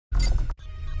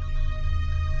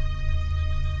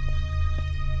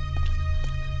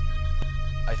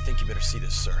think you better see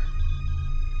this, sir.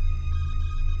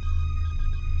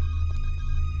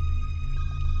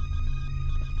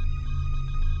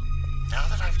 Now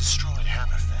that I've destroyed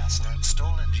Hammerfest and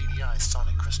stolen GDI's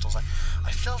sonic crystals,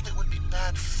 I felt it would be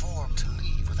bad form to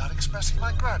leave without expressing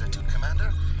my gratitude,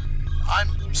 Commander.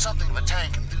 I'm something of a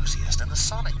tank enthusiast, and the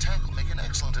sonic tank will make an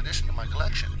excellent addition to my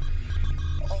collection.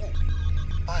 Oh,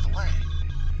 by the way,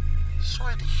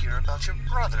 sorry to hear about your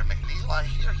brother, McNeil. I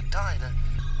hear he died a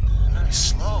very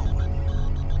slow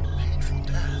and painful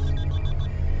death.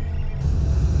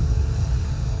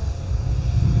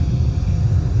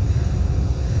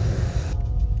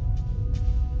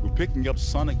 We're picking up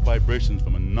sonic vibrations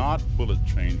from a Nod bullet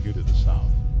train here to the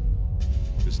south.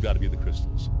 This has got to be the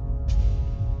crystals.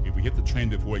 If we hit the train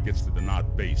before it gets to the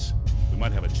Nod base, we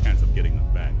might have a chance of getting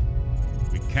them back.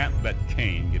 We can't let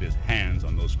Kane get his hands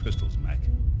on those crystals, Mac.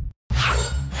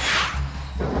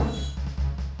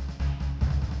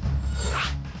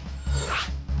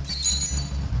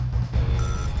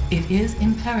 It is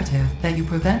imperative that you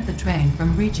prevent the train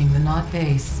from reaching the Nod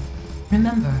base.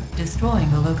 Remember,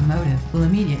 destroying the locomotive will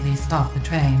immediately stop the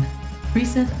train.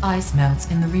 Recent ice melts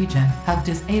in the region have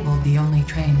disabled the only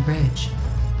train bridge.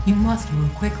 You must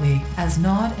move quickly, as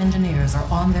Nod engineers are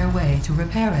on their way to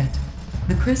repair it.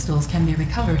 The crystals can be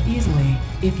recovered easily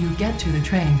if you get to the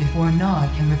train before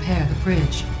Nod can repair the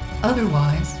bridge.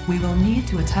 Otherwise, we will need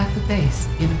to attack the base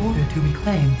in order to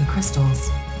reclaim the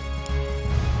crystals.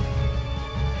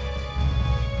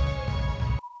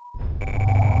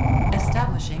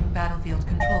 Establishing battlefield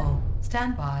control.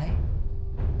 Stand by.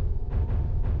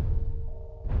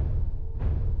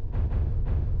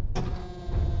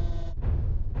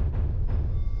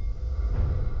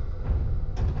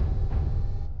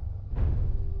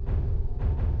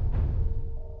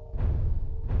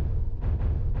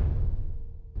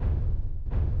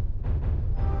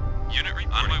 Unit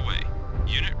on my way.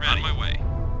 Unit ready. On my way.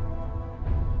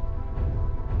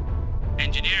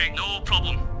 Engineering, no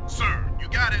problem. Sir, you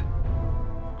got it.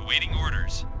 Awaiting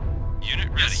orders. Unit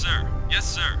ready. Yes, sir. Yes,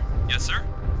 sir. Yes, sir.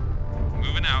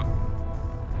 Moving out.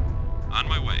 On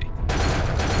my way.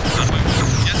 On my way.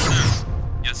 Yes, sir.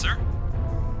 Yes, sir.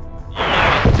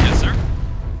 Unit. Yes, sir.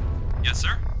 Yes,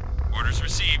 sir. Orders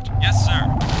received. Yes, sir.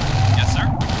 Yes, sir.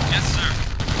 Yes, sir.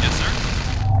 Yes, sir.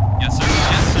 Yes, sir.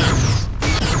 Yes, sir.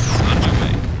 On my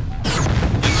way.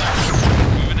 Yes, sir.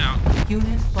 Moving out.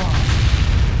 Unit lost.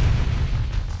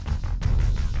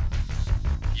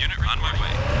 Unit on my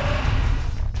way.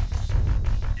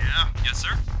 Yeah. Yes,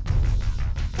 sir.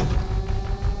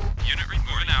 Unit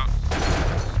moving out.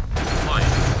 Flight.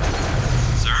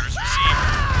 Sir, orders received.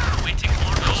 Waiting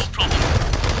order. No problem.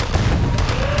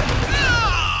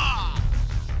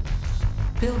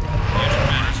 Building. Unit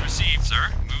orders received, sir.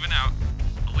 Moving out.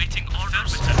 Awaiting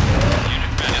orders.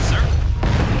 Unit ready, yes, sir.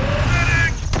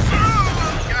 Medic! Sir!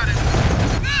 Got it.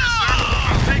 Yes, sir.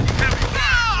 I'm taking heavy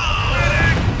fire.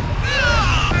 Medic!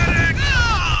 Medic!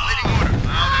 Awaiting order.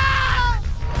 Loud and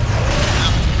clear.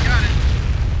 Got it.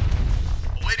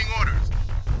 Awaiting orders.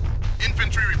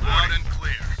 Infantry reporting. Loud and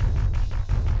clear.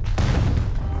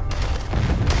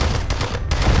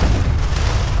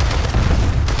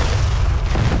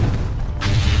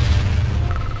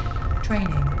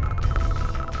 Training.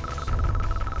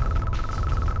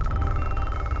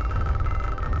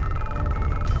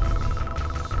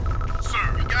 Sir,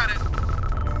 you got it.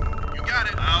 You got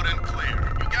it. Loud and clear.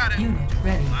 You got it. Unit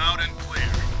ready. Loud and clear.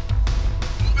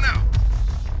 Moving out.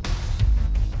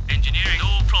 Engineering,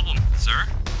 no problem, sir.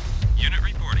 Unit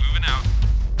reporting. Moving out.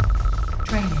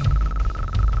 Training.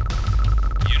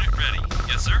 Unit ready.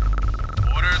 Yes, sir.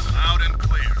 Orders loud and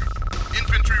clear.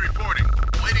 Infantry reporting.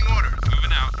 Waiting orders.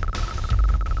 Moving out.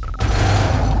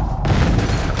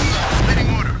 Waiting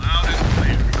order. Loud and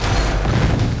clear.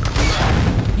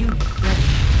 Unit ready.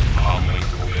 Comlink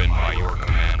open by your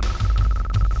command.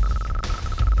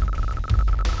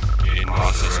 In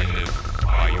processing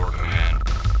by your command.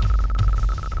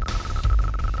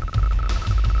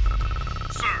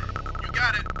 Sir, you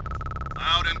got it.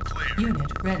 Loud and clear.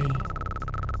 Unit ready.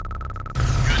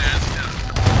 Good as done.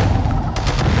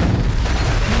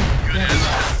 Good as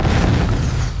done.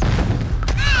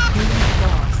 Unit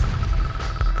lost.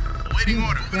 Waiting Unit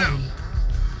order. ready.